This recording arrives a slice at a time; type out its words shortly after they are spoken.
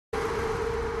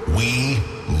We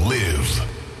live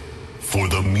for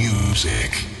the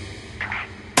music.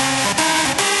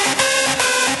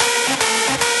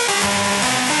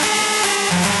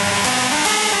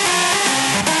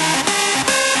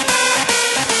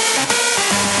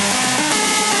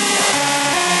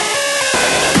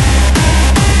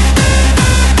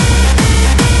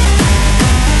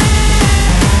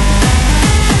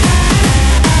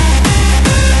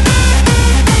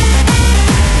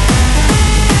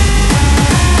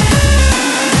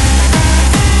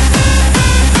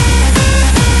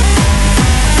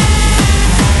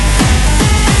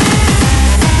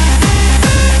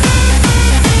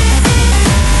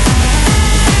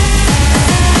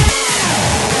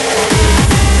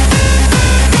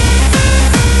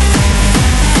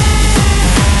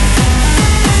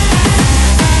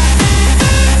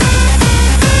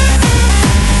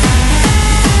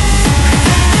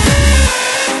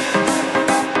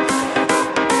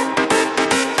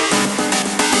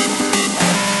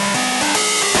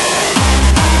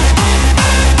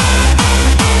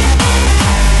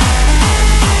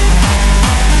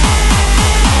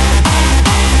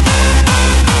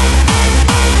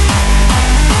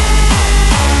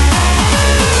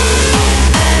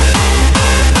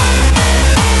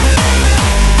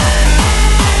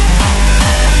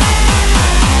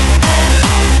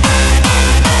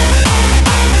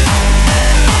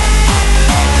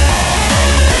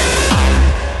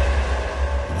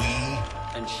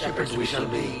 Shepherds we shall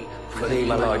be, for thee,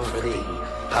 my Lord, for thee.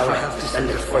 Power hath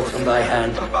descended forth from thy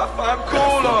hand.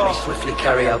 We swiftly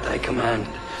carry out thy command.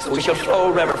 So we shall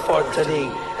flow ever forth to thee,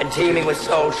 and teeming with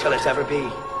souls shall it ever be.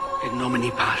 In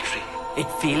nomine Patri, et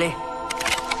Filii,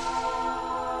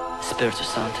 Spiritus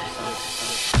Sancti.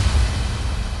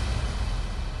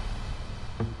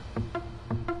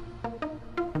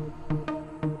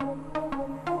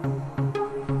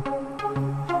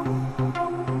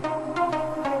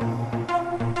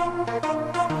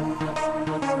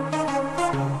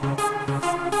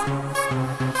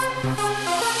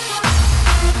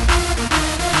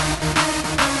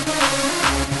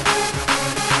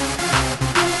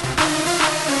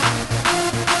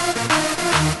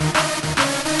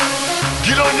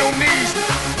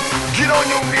 Get on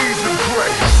your knees and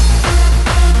pray.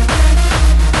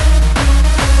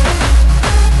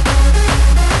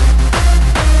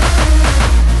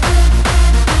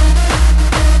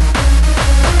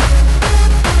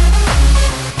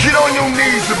 Get on your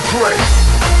knees and pray.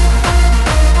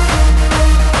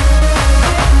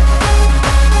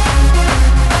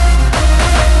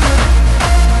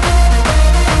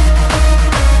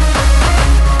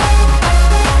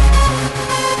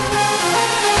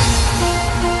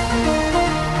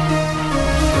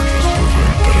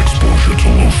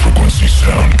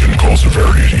 Sound can cause a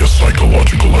variety of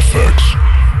psychological effects,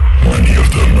 many of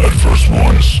them adverse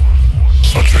ones,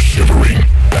 such as shivering,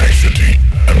 anxiety,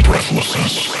 and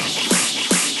breathlessness.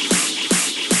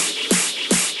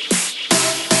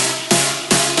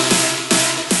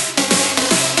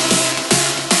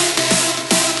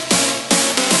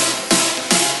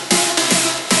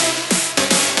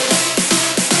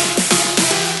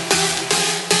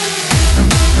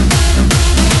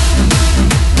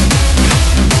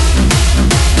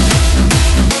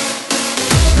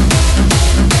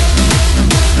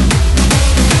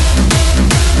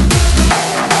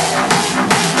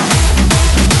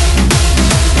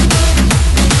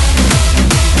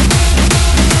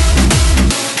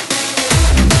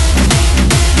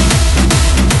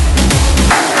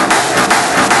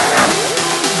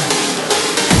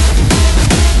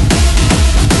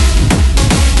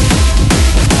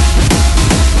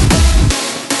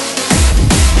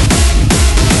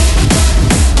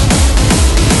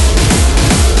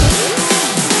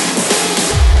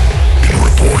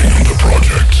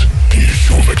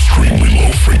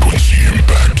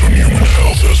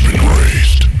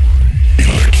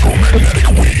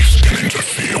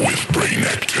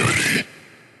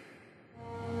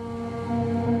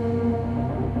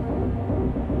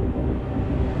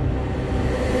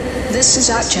 This is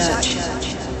our church,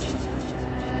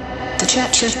 the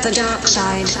church of the dark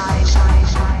side.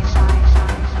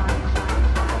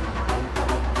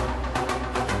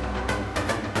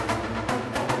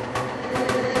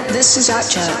 This is our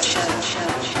church,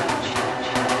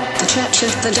 the church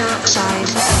of the dark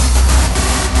side.